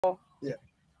Yeah.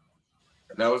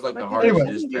 That was like the But hardest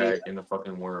Anyway. diss track in the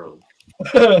fucking world.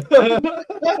 what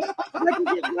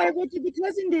did the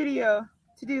cousin do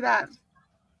to do that?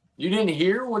 You didn't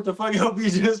hear what the fuck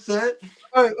LB just said?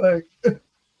 like,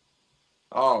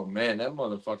 Oh man, that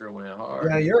motherfucker went hard.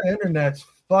 yeah, your internet's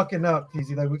fucking up,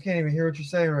 TZ. Like, we can't even hear what you're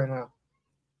saying right now.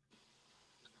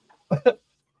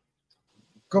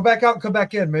 Go back out and come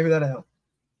back in. Maybe that'll help.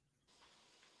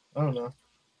 I don't know.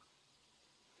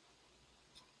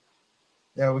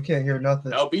 Yeah, we can't hear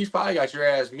nothing. LB's probably got your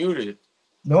ass muted.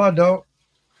 No, I don't.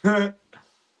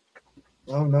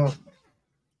 Oh no.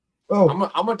 Oh,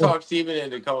 I'm gonna talk Steven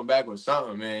into coming back with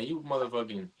something, man. You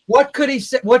motherfucking. what could he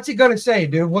say? What's he gonna say,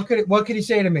 dude? What could he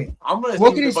say to me? I'm gonna see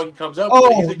What what could the he? fucking comes up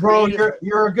with. He's Oh, a bro, creative.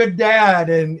 you're a good dad,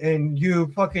 and you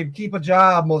fucking keep a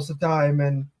job most of the time,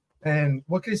 and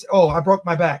what could he say? Oh, I broke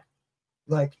my back.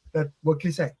 Like that. What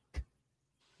can he say? I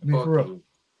mean, Fuck for real. you.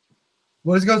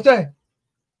 What is he gonna say?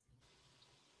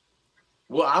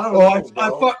 Well, I don't Oh, know,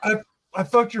 bro. I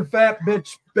fucked your fat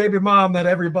bitch baby mom that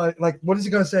everybody like. What is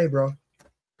he gonna say, bro?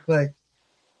 Like,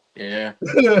 Yeah,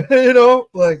 you know,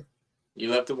 like. you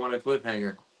left him on a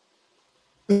cliffhanger.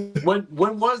 When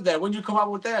was that? When did you come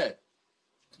out with that?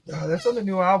 That's on the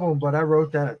new album, but I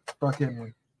wrote that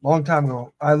fucking long time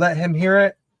ago. I let him hear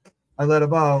it. I let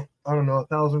about, I don't know,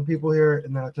 1,000 people hear it,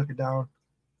 and then I took it down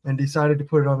and decided to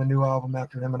put it on the new album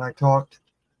after him and I talked.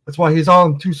 That's why he's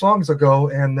on 2 songs ago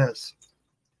and this.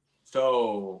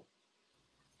 So,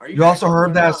 are You also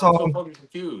heard that I'm song. so fucking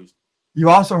confused. You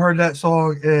also heard that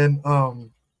song in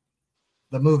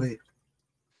the movie.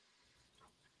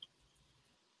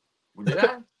 Did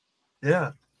I?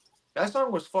 Yeah. That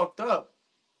song was fucked up.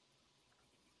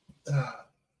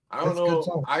 I don't That's a good know.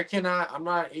 song. I cannot. I'm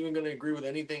not even gonna agree with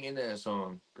anything in that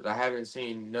song because I haven't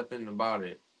seen nothing about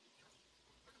it.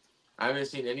 I haven't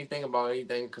seen anything about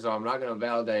anything because I'm not gonna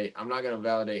validate. I'm not gonna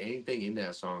validate anything in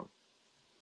that song.